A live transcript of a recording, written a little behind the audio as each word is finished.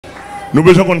Nous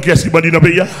besoin qu'on qui est bandit dans le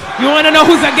pays. You want to know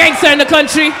who's a gangster in the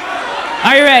country?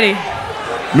 Are you ready?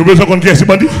 Nous besoin qu'on qui est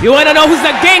bandit. You want to know who's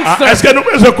a gangster? Est-ce que nous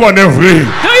besoin qu'on est vrai?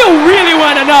 Do you really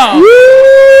want to know?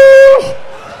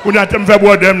 On a fait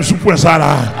boire dem sous point ça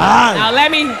là. Now let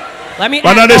me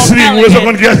pendant des signes, nous besoin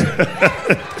qu'on qui est.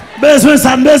 Besoin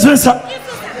ça, besoin ça.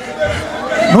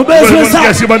 Nous besoin ça.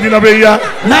 Qui est bandit dans le pays?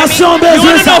 Nation besoin ça. You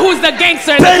want to know who's the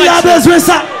gangster in the Pays a country? besoin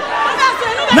ça.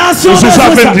 Nation besoin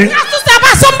ça.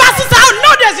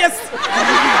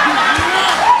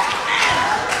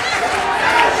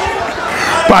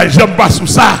 Pas j'aime pas sous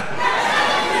ça.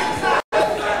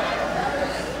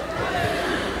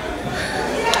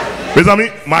 Mes amis,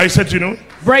 my said you know.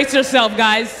 Brace yourself,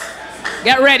 guys.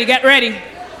 Get ready, get ready.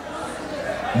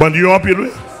 Bandit en pile.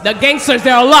 The gangsters,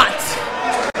 there are a lot.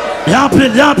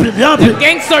 Yampin. The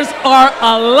gangsters are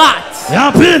a lot.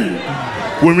 Yampin.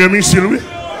 Premier missile oui.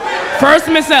 First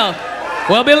missile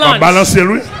will be launched. Balancer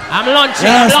lui. I'm launching.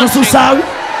 Yes, I'm nous sous launching. ça oui.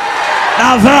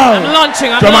 Avant. I'm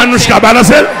launching. I'm Tu m'as nous launching.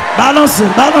 balancer. Balancer.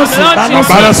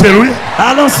 Balancer lui.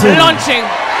 Balancer. I'm launching.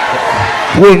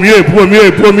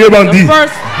 Premier bandit.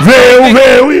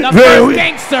 The first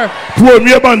gangster.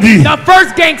 Premier bandit. The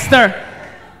first gangster.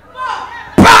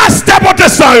 Pasteur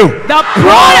protestant yo. The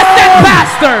Protestant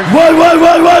pastors.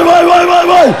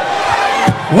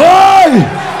 Ouais.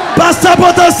 Pasteur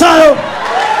protestant yo.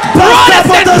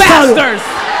 Protestant pastors.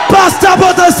 Pasteur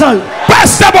protestant.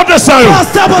 Pasteur protestant yo.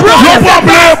 Yo prend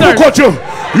blanc pour compte yo.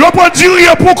 Yo prend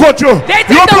dirier pour compte yo. They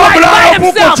Yo take the prend right blanc by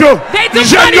pour compte themselves. yo. They took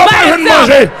J'aime money yo by pas rien themselves.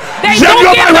 manger. They J'aime don't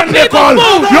yo give pas the rien people l'école.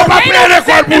 food. Yo pas They payer don't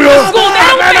l'école send pour them yo. to school. They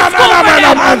don't pay school for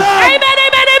them. Amen.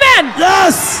 Amen.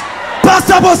 Yes.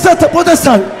 Pasteur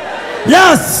protestant.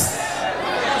 Yes.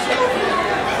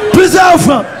 Plusieurs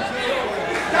femmes.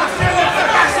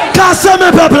 Cassez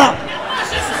mes peuples là.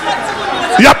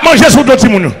 Il a mangé sur d'autres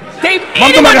moun. They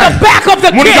eat him on the back of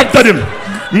the Moun kids. capte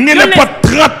ni ne pas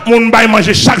 30 moun bay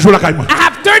manger chaque jour la caille. I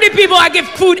have 30 people I give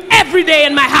food every day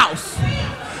in my house.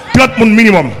 30 moun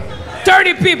minimum.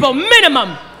 30 people minimum.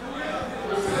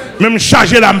 Même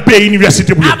chargé la paye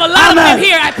université pour I have a lot of them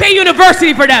here. I pay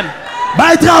university for them.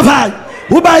 By travail.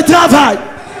 Ou by travail.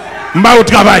 M'a au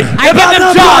travail. I give them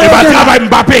Et jobs. pas travail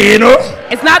m'pa payer non.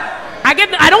 It's not.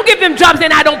 I don't give them jobs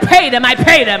and I don't pay them. I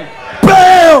pay them.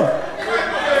 Pay.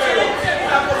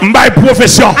 M'pa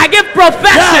profession. I give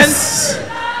professions Yes.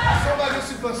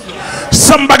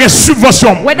 Sans baguette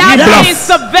subvention. without Ni any blanc.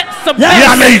 subvention Ni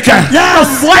américain. Yes.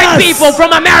 from white people,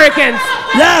 from Americans.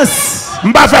 Yes.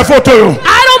 M'pa faire photo yo.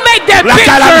 I don't make their La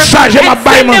calame picture chargée, and ma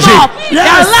baille send them manger. off. There are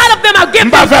a Yes. lot of them I give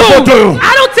M'pa them faire food. photo yo.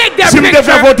 I don't take their Si m'te faire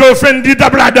picture. photo Fendi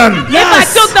table donne. If I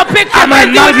took the picture, Amen.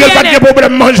 Fendi would be Malgré pas in de it.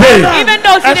 problème manger. Even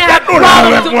though she Est-ce didn't que have nous là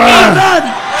problems avec to moi? eat. Amen.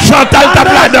 Chantal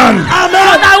table donne.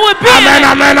 Amen. I would be in Amen, it.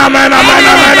 amen, amen, amen,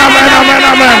 amen, amen,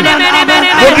 amen, amen.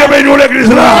 Bon Dieu bénisse l'église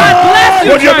là. God bless you,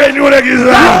 Bon Dieu church. bénisse l'église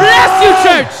God là. bless you,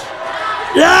 church.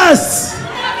 Yes.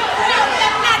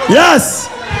 Yes.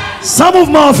 Sans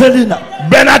mouvement Félina.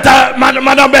 Benata,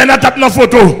 madame Benata dans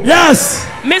photo. Yes.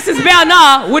 Mrs.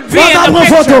 Bernard would be Faut in the prendre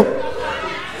picture. photo.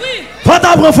 Faut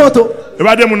prendre photo. Et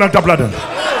pas de mon dans table là.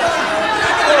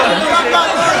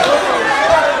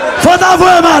 Faut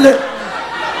t'envoyer mal.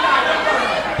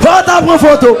 Faut prendre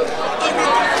photo.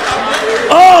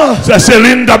 Oh. C'est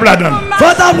Céline table là. Faut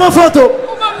prendre photo.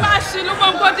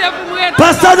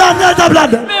 Pasteur Daniel table là.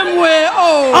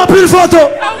 En pile photo.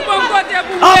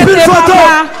 En pile photo.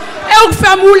 Eu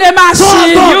fais mouler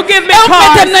machine. You give me Eu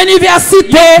cars. mette dans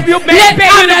l'université. You pay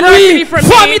university for me.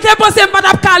 Famille te pense pas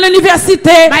d'aller à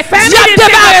l'université. My family J'ai didn't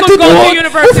think I débarré could tout go to le monde.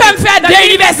 university. Vous faites faire The des lady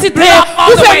universités. brought all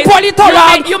Vous the faites way.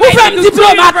 politologue. You Vous made me faites do two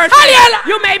diplomate. universities. Ariel.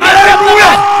 You made me a Alléluia.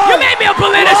 diplomat. You made me a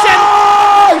politician.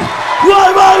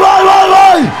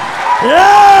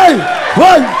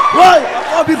 Ouais.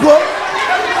 Oh, Bigo.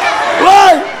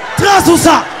 Ouais. Trace tout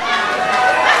ça.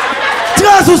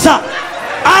 Trace tout ça.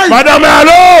 Aïe. Madame,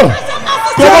 allô?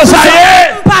 Comment ça y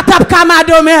est? Pas tap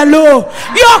kamado melo.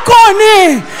 Yo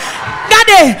connaît.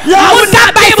 Regardez. Moun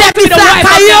ka bay service la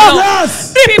kayo.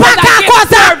 Yes. Il pas qu'à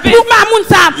cause pour ma moun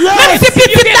sa. Même si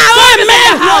petit la remet.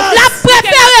 La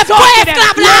préférée pour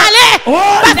esclave la aller.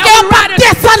 Parce que yo pas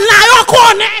descendre là, yo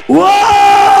connaît.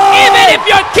 Even if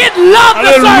your kid loved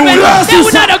the Hallelujah. servant, they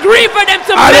would not agree for them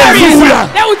to marry you. Hallelujah.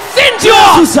 They would send you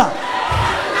Tout off. ça.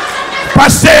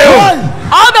 Pasteur,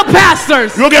 All the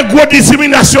pastors. il y a une grosse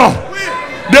discrimination.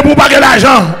 De vous pas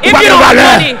l'argent, If vous pas you don't have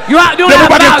valeur. money, you don't De vous have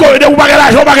value. pas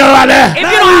l'argent, pas valeur. If you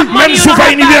don't have money, Même you si don't vous faites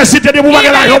have value. université, de vous pas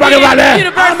Even l'argent, if pas you in valeur.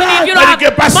 university, if you don't C'est-à-dire que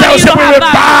have pasteur, money, you c'est don't pour have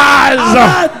les value.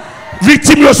 bases.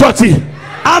 Victime sont sorti.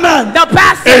 Amen. The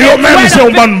pastor Et eux is même where c'est un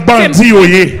the bon bandit.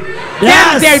 victims-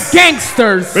 They're Yes.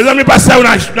 gangsters. Mes amis, pasteur,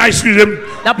 excusez-moi.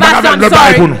 The pastor, I'm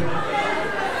sorry.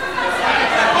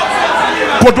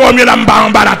 Côté mieux là en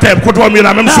bas la terre, côté mieux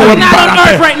là même sur I'm en not bas on la earth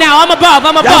terre. right now. I'm above.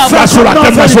 I'm above. Pas sur la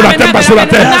terre, pas sur la terre, pas sur la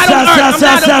terre.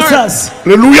 Yes.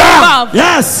 Alléluia.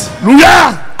 Yes. Alléluia.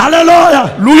 Hallelujah.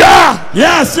 Alléluia.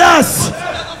 Yes, yes.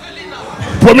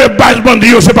 Premier base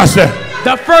bandit c'est pasteur.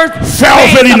 The first Faire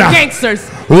phase orphelinat. of gangsters.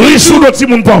 Riche ou le petit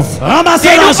monde pauvre. Ramassez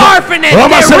They do l'argent. orphanage.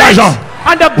 Ramassez They're rich l'argent.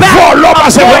 on the back Volons, of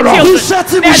passez, poor volons. children. Touchez,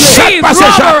 They're touchez. thieves, Passez,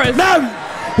 robbers.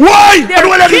 Oui,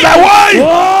 on est l'église, oui.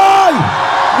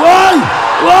 Why?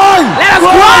 Let us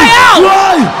cry out.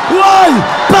 Why?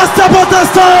 Pasteur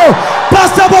Protestant.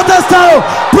 Pasteur Protestant.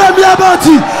 Premier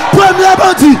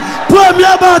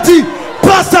bandit.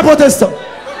 Pasteur Protestant.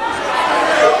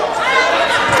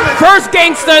 First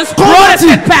gangsters,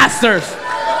 Protestant pastors.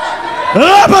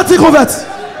 Reparti converti.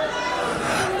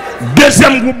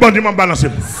 Deuxième groupe bandit m'a balancé.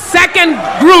 Second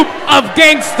group of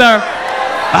gangster.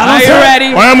 Are you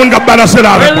ready? On a un monde qui a balancé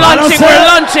là. We're launching.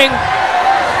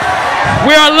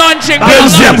 We are launching.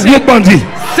 Deuxième groupe bandit.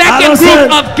 Second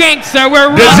group of gangster. We're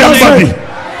Deuxième launching. bandit.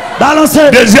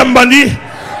 Balancez. Deuxième bandit.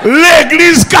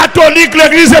 L'église catholique,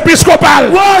 l'église épiscopale.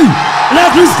 Oui.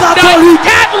 L'église catholique. The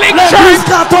Catholic L'église Church.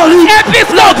 catholique.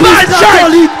 Episcopal L'église Church.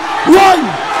 catholique. Oui.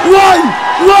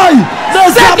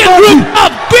 Second group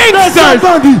of gangsters.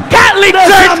 Catholic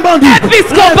Church.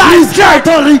 Episcopal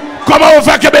Church. Comment on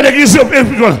fait que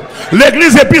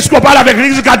l'église épiscopale avec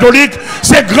l'église catholique,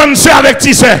 c'est grande sœur avec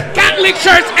petite sœur. Catholic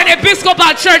Church and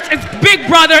Episcopal Church is big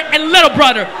brother and little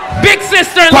brother. Big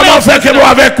sister and Comment little on fait que sister. nous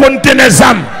avec conteneurs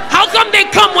âmes? How come they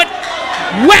come with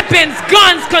weapons,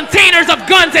 guns, containers of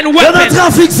guns and Il y a un weapons?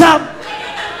 trafic d'armes.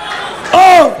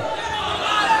 Oh.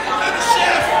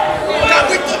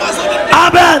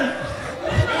 Amen.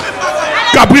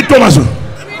 Capri Thomaso.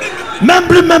 Même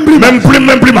plus. Même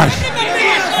plus mal.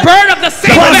 Bird of the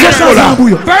same Est-ce feathers. là?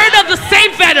 Bird of the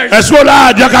same feathers. Est-ce que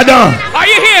là, Diakadan? Are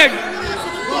you here?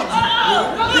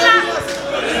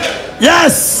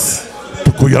 Yes.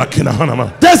 Pourquoi il y a la kina hanama?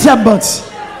 Deuxième bandit.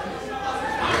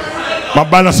 Ma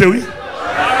balancé, oui.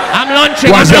 I'm launching.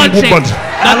 Troisième groupe bandit.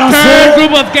 The third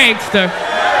group of gangster.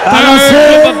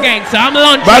 Third group of gangster. I'm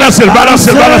launching.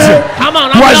 Balancé. Come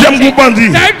on, I'm Troisième launching. groupe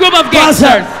bandit. Third group of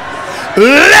gangsters.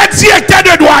 Les directeurs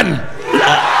de douane.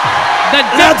 Le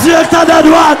directeur de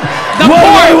douane. The port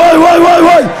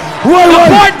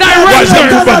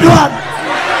director.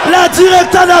 Le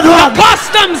directeur de douane.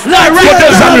 Customs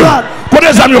director. Pour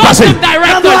des amis passés.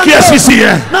 director. Qui est ici,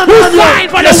 hein? Who signed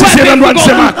for Qui est the ici, dans weapons douane, to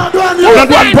c'est go? ma. Dans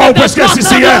douane, pas ou presque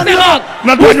ici, hein?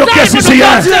 Dans douane, qui est ici,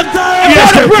 hein? Qui est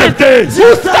accepté? Qui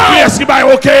est ici, bah,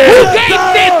 ok?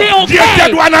 Directeur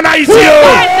de douane en Haïti,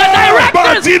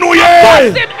 bandit nous,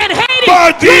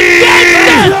 bandit!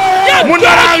 Mon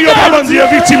nan yo pas bandit,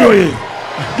 victime yo.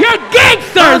 You're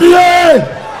gangsters.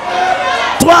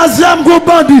 Troisième groupe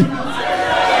bandit.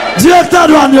 Directeur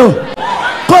de douane yo.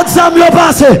 Côte Sam yo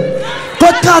passé.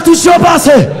 Côte cartouche yo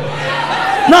passé.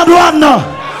 Dans douane non.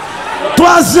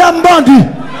 Troisième bandit.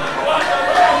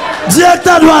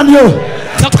 Directeur de douane yo.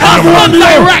 The custom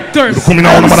directors. Custom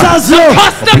directors.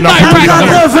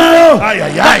 Aïe.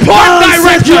 Port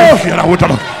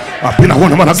directors. Apina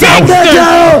hona mana Gangsters.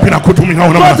 apina kutumina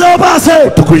hona mana Côte passé.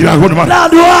 tukuira hona mana La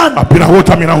douane. apina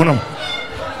hota mina hona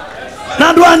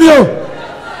La douane yo.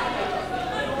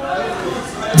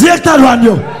 Directeur de douane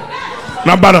yo.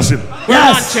 na balance We're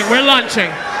launching. We're launching.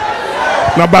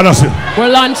 na balance We're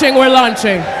launching. We're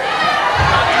launching.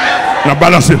 na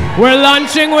balance We're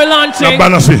launching. We're na launching.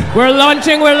 balance We're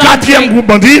launching. We're quatrième launching. groupe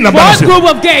bandit na balance Fourth group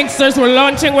of gangsters. We're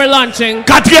launching. We're launching.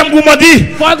 quatrième groupe bandit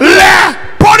les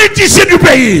politiciens du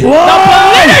pays The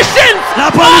politicians La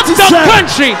of politicien. the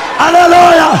country.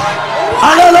 Alléluia.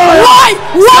 Alléluia. Why?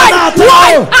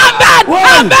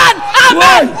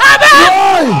 Amen.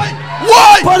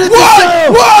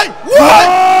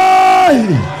 why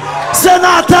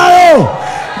Sénateur yo.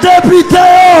 Député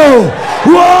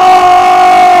yo.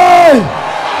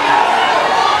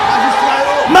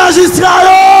 Magistrat yo.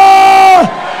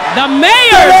 The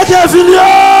mayors, Délégué yo.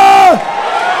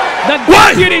 the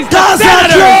deputies, the Kazak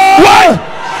senators, yo.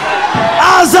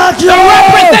 Azak the yo.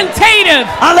 representative,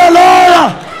 Alléluia.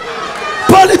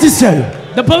 Politicien yo.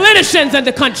 the politicians in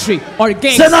the country are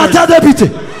gangsters. Sénateur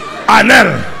député. Anel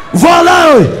Voilà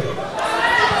yo.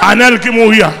 Anel qui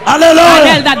mourir Alléluia.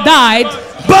 Anel that died.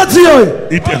 Bandi yo.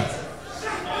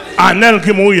 Anel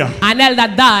qui mourir Anel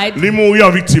that died. lui mourir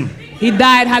en victime He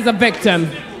died as a victim.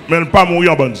 mais pas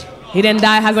mourir en bandit He didn't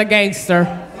die as a gangster.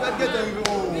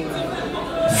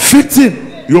 Victime.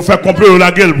 il fait complot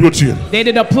la gueule pour tuer They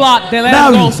did a plot. They let Now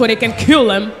him go we- so they can kill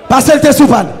him. Parce qu'il était sous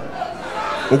parler.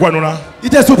 pourquoi nous là Il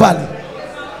était sous parler.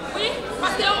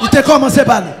 Il était commencé à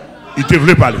parler. il te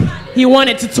voulait parler He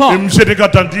wanted to et talk. monsieur de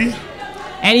Katandi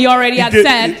And he already had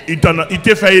said il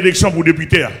t'a fait élection pour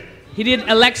député. he did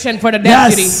election for the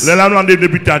deputy. Les gens ont des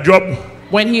députés à job.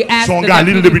 When he asked Son the gars,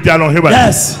 le deputy député à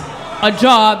Yes. a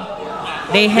job,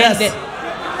 they handed.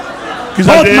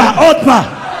 Otma.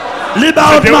 Liba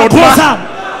Otma. Cosa.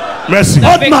 Merci.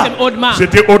 The victim Otma.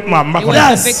 C'était Otma. It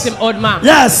was the victim Otma.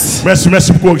 Yes.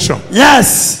 Merci pour correction.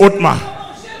 Yes. Otma.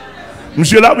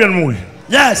 Monsieur là vient de mourir.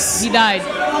 Yes. He died.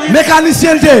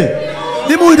 Mécanicien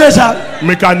il mourit déjà.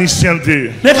 Mécanicien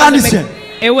Mécanicien.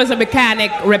 It was a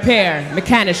mechanic repair,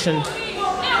 mechanician.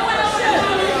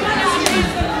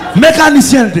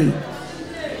 Mécanicien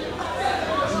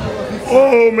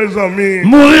Oh mes amis.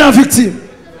 Mourir en victime.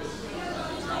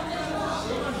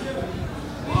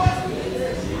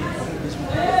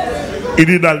 Il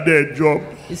dit dans le job.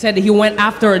 He said he went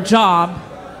after a job.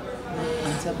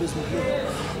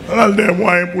 Dans des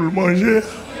moyens pour le manger.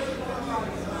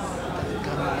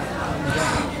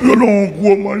 Ils ont un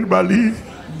gros mange bali.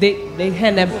 They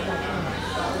hand him.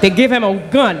 They give him a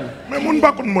gun. Mais mon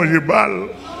pas qu'on manger balle.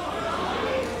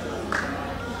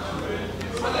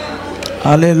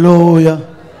 Alléluia.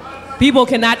 People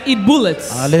cannot eat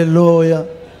bullets. Alléluia.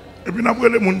 Et puis après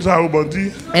les gens ça au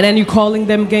bandit. And then you calling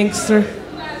them gangster.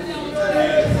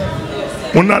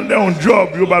 On a un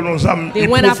job, yo ballon ça. They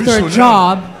went after a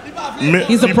job.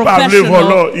 He's a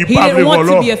professional. He didn't want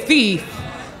to be a thief.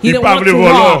 He didn't want to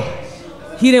rob.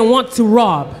 He didn't want to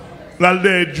rob.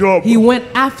 He went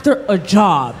after a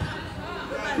job.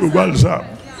 He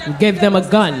gave them a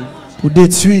gun. Pour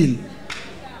détruire.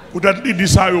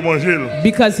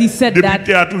 Because he said that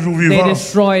they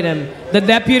destroyed him. The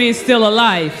deputy is still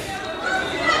alive.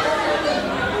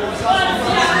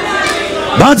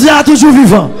 Bandi a toujours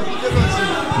vivant.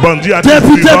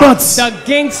 The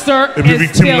gangster is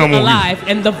still alive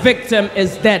and the victim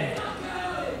is dead.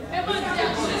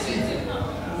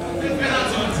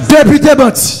 Député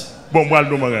bandi. I'm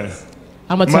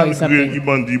going to tell you something.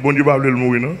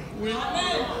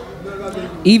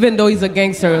 Even though he's a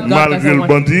gangster, God doesn't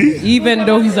want him. Even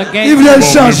though he's a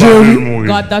gangster,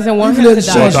 God doesn't want him to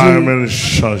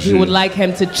die. He would like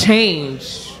him to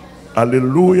change.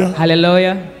 Hallelujah.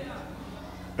 Hallelujah.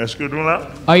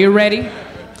 Are you ready?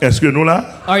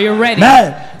 Are you ready?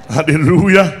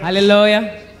 Hallelujah.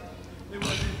 Hallelujah.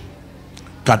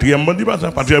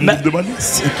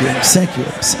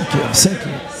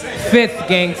 Fifth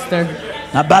gangster.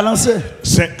 A balancé.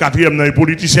 The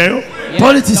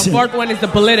fourth one is the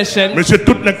politician.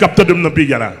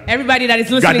 Everybody that is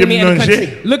listening to me in the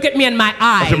country, look at me in my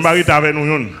eyes.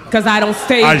 Because I don't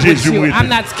stay with you. I'm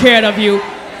not scared of you.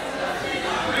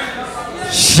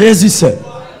 Jésus seul.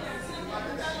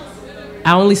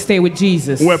 I only stay with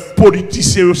Jesus. See the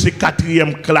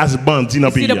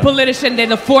politician, they're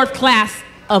the fourth class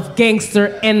of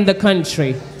gangster in the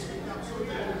country.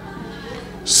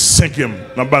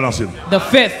 The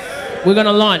fifth, we're going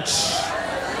to launch.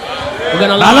 We're going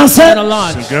to launch. We're going to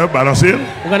launch. We're going to launch.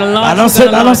 We're going to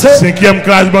launch. Cinquième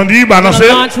classe bandit, balancez.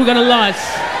 We're going to launch.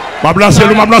 Ma blancé,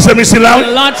 ma blancé missile là.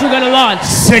 We're going to launch.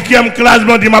 Cinquième classe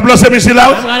bandit, ma blancé missile là.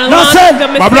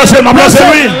 Ma blancé,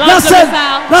 oui.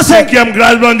 Cinquième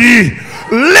classe bandit,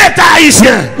 l'État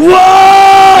haïtien.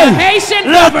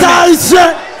 L'État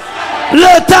haïtien.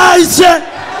 L'État haïtien.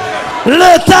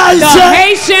 L'État haïtien. The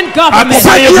Haitian government.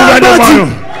 Accompagnez le gouvernement.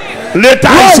 L'État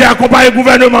haïtien accompagne le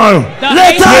gouvernement.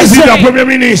 L'État Président, Premier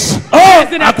ministre.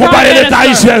 Accompagnez l'État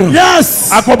haïtien.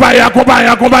 Yes.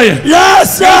 Accompagnez.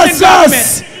 Yes.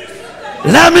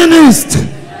 Les ministres.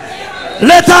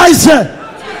 L'État haïtien.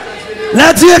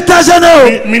 Les directeurs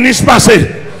généraux. Ministre passé.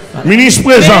 Ministre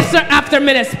présent. Minister after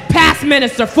minister. Past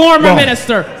minister. Former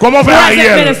minister. Comment fait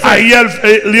Ariel? Ariel,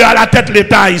 il a la tête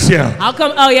l'État haïtien. How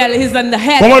come Ariel is on the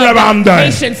head Comment of the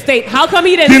Haitian state? How come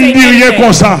he didn't say anything?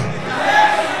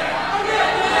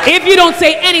 If you don't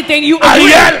say anything, you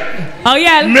agree.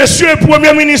 Ariel. Monsieur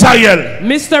Premier ministre Ariel.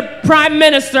 Mr. Prime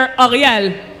Minister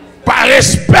Ariel. Par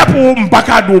respect pour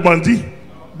m'bakado bandi.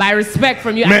 By respect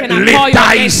from you, I cannot call you a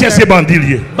gangster.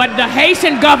 But the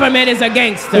Haitian government is a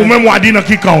gangster.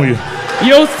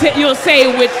 You'll say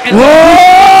which.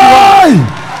 Wait.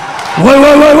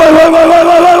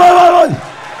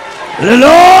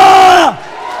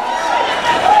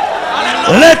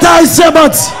 L'État haïtien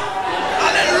bâti.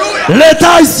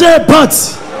 L'État haïtien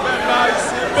bâti.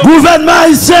 Gouvernement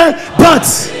haïtien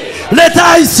bâti. L'État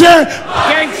haïtien.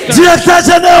 Directeur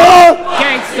général.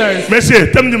 Gangsters.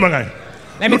 Monsieur, t'aimes du magasin.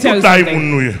 Let me tell you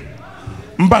something.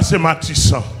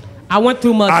 I went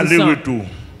through Multisan.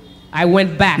 I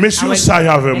went back. I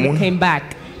came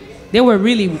back. They were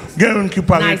really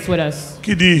nice with us.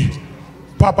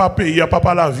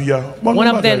 One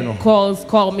of them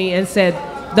called me and said,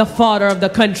 the father of the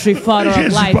country, father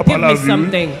of life. Give me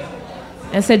something.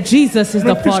 And said, Jesus is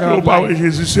the father of life.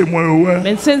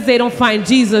 And since they don't find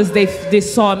Jesus, they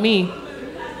saw me.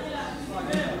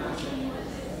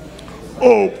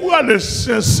 Oh, pour aller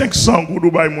 500 goud au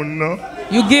bail moun nan.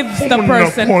 You give the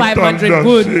person 500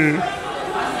 good.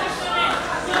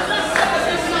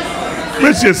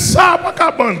 Monsieur, ça pas ka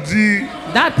bandi.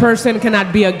 That person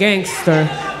cannot be a gangster.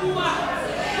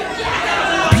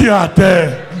 Pied à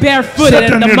terre.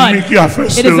 Barefooted in the mud.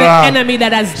 It is an enemy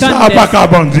that has done this.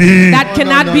 That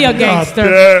cannot be a gangster.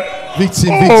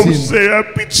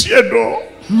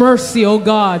 Mercy, oh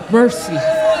God, mercy.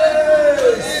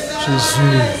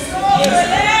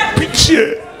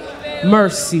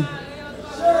 Mercy.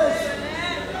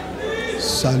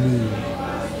 Salut.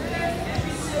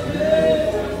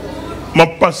 M'a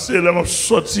passé là, m'a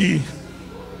sorti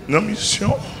dans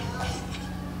mission.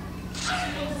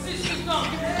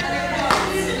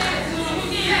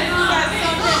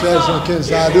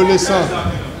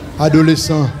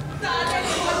 Adolescent.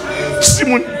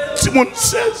 Simon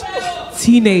 16.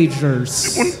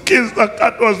 Teenagers. 15,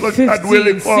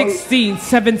 16,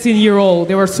 17-year-old.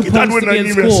 They were supposed to be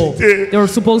in school. They were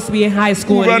supposed to be in high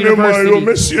school and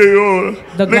university.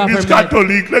 The government, the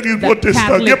Catholic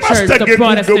Church, the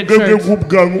Protestant Church.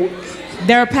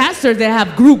 There are pastors that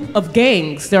have group of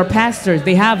gangs. There are pastors,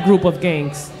 they have group of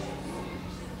gangs.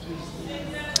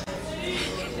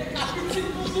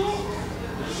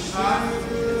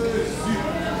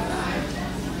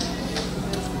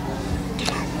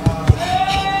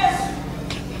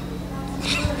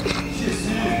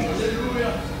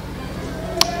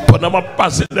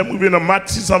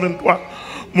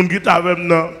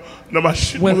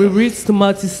 When we reached the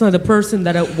Matissa, the person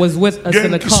that was with us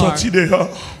in the car,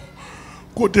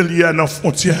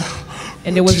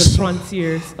 and there was the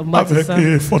frontiers of Matissa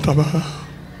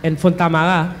and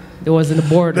Fontamara, there was in the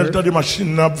border.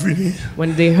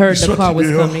 When they heard the car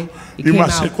was coming, he came out.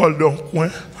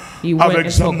 He went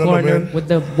into a corner with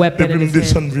the weapon in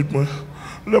his hand.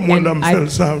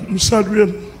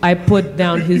 I put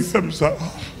down his...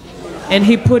 And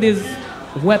he put his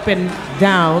weapon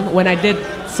down. When I did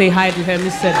say hi to him, he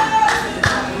said,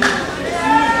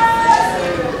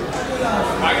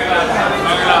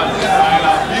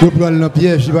 he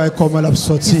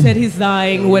said he's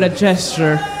dying with a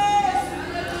gesture,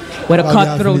 with a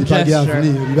cutthroat gesture.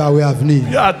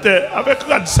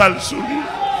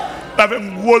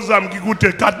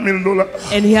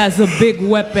 And he has a big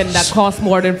weapon that costs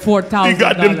more than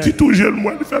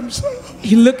 $4,000.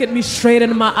 He looked at me straight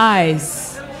in my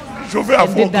eyes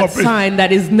and did that sign that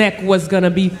his neck was going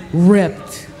to be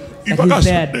ripped. That he's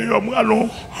dead.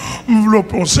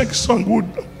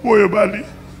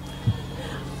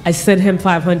 I sent him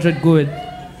 500 good.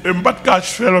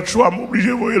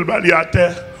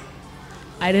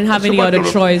 I didn't have any other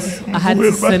choice. I had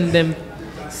to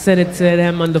send it to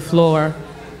him on the floor.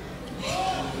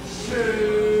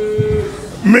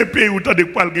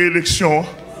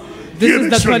 This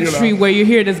is the country where you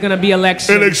hear there's going to be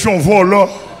election.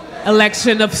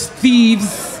 Election of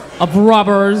thieves, of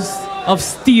robbers, of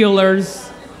stealers.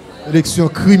 Election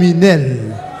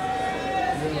criminelle.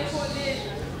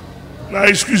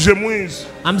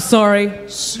 I'm sorry.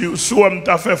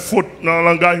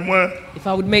 If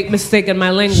I would make mistake in my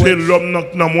language,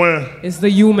 it's the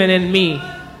human in me.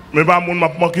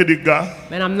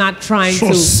 And I'm not trying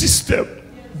to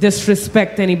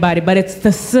disrespect anybody, but it's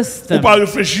the system. How come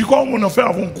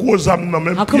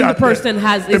the person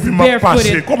is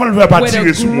barefooted with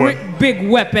a big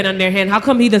weapon on their hand? How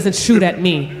come he doesn't shoot at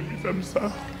me?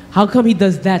 How come he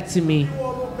does that to me?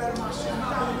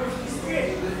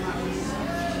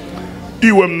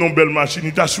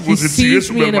 He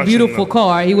sees me in a beautiful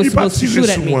car. He was supposed to shoot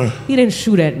at me. He didn't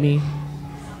shoot at me.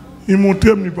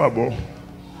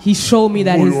 He showed me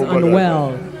that he's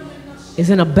unwell.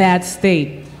 He's in a bad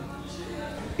state.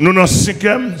 Nous dans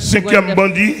cinquième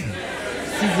bandit.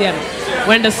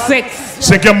 When the sixth.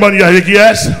 Cinquième bandit avec qui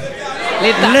est?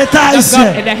 L'État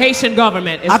haïtien. The Haitian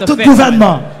government. À tout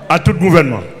gouvernement. À tout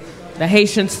gouvernement. The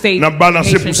Haitian state. N'a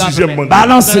balancé pour sixième bandit.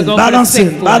 Balancé.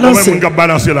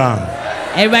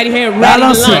 Everybody here ready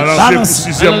Balance, to launch. balance.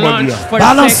 For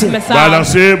the sixth message.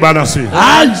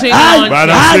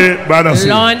 Lancing.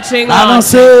 Launching.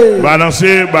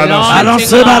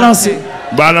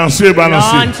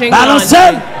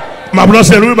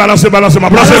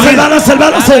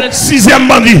 Sixième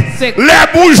bandit. Les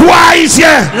bourgeois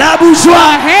haïtiens. La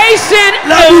bourgeois.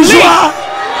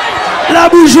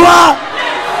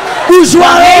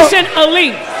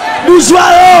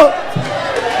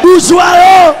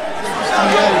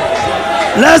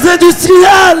 Les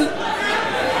industriels,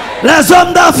 les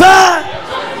hommes d'affaires,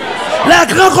 Les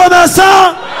grands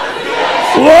commerçants.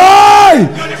 Oui.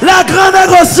 Les grands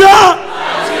négociants.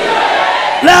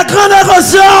 Les grands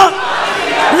négociants.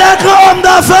 Les grands hommes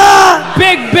d'affaires.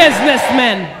 Big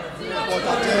businessmen.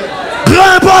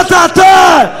 Grands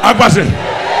importateurs. À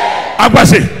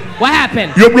passer. What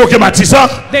happened? Ils ont bloqué Matissa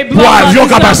pour avion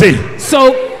qui a passé.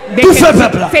 So they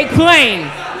can take plane.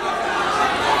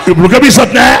 Ils ont bloqué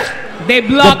Bissotner. They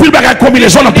blocked. A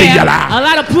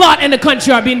lot of plot in the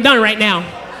country are being done right now.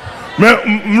 Mais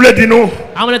I'm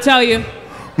going to tell you.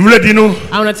 I'm going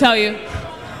to tell you.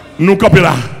 Nous campons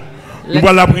là. Nous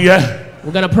allons la prière.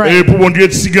 We're going to pray. Et pour bon Dieu,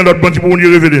 si quelqu'un d'autre bon Dieu pour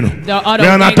Dieu révéler nous. Mais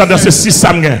en attendant ces 6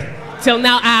 samedis. Till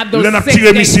now I have those 6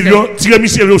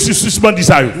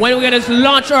 gangsters. When we're going to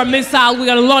launch our missile, we're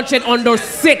going to launch it on those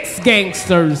 6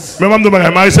 gangsters.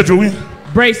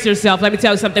 Brace yourself. Let me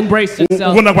tell you something. Brace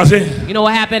yourself. You know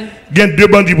what happened?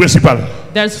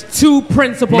 There's 2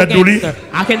 principal gangsters.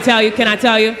 I can tell you. Can I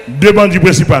tell you? Those 2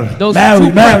 principal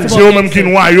gangsters.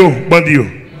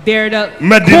 They're the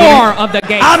core of the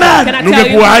gangsters. Can I tell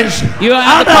you? You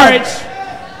have the courage.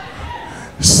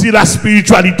 Si la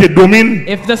spiritualité domine,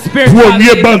 if the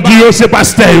spirituality bandit c'est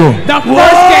pasteur. The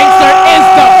first gangster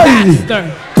is the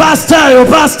pastor.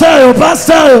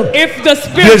 Pasteur. If the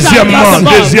spirituality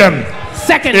deuxième.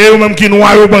 Second. Et même qui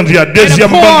noir au bandit.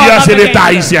 Deuxième bandit c'est l'État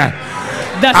haïtien.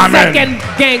 The second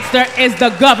gangster is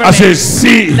the government. The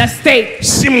state.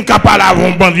 Si mon capable avant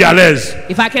bandit à l'aise.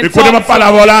 If I can talk. Et quand on parle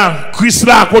avant là, Chris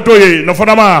là côté, non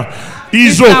fondamentalement.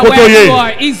 Iso,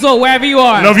 wherever you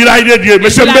are. Non, village de Dieu.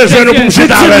 Monsieur besoin de pour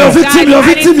chiter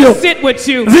avec nous. Sit with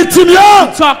you.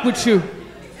 Talk with you.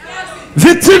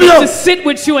 To sit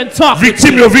with you and talk with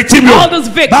you. All those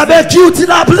victims. Barbecue, tu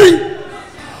l'as pris.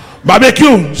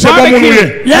 Barbecue, c'est bon mon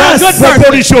noué. Yes. C'est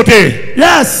polition.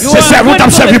 Yes. C'est servant t'a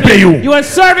servi pays. You are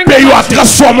serving pays a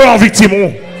transformé en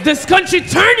victime. This country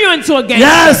turn you into a gangster.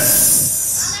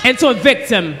 Yes. Into a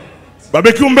victim.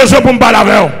 Barbecue, besoin pour me parler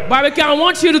avec vous. Barbecue, I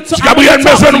want you to talk. Gabriel,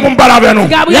 besoin pour me parler avec nous.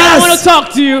 Gabriel, I want to talk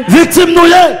to you. Victime nous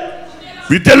yé.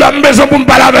 Vite l'homme besoin pour me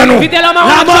parler avec nous. La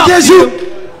mort des jours.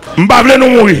 M'pa vle nous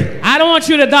mourir. I don't want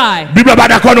you to die. Bible pas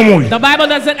d'accord nous mourir. The Bible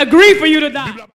doesn't agree for you to die.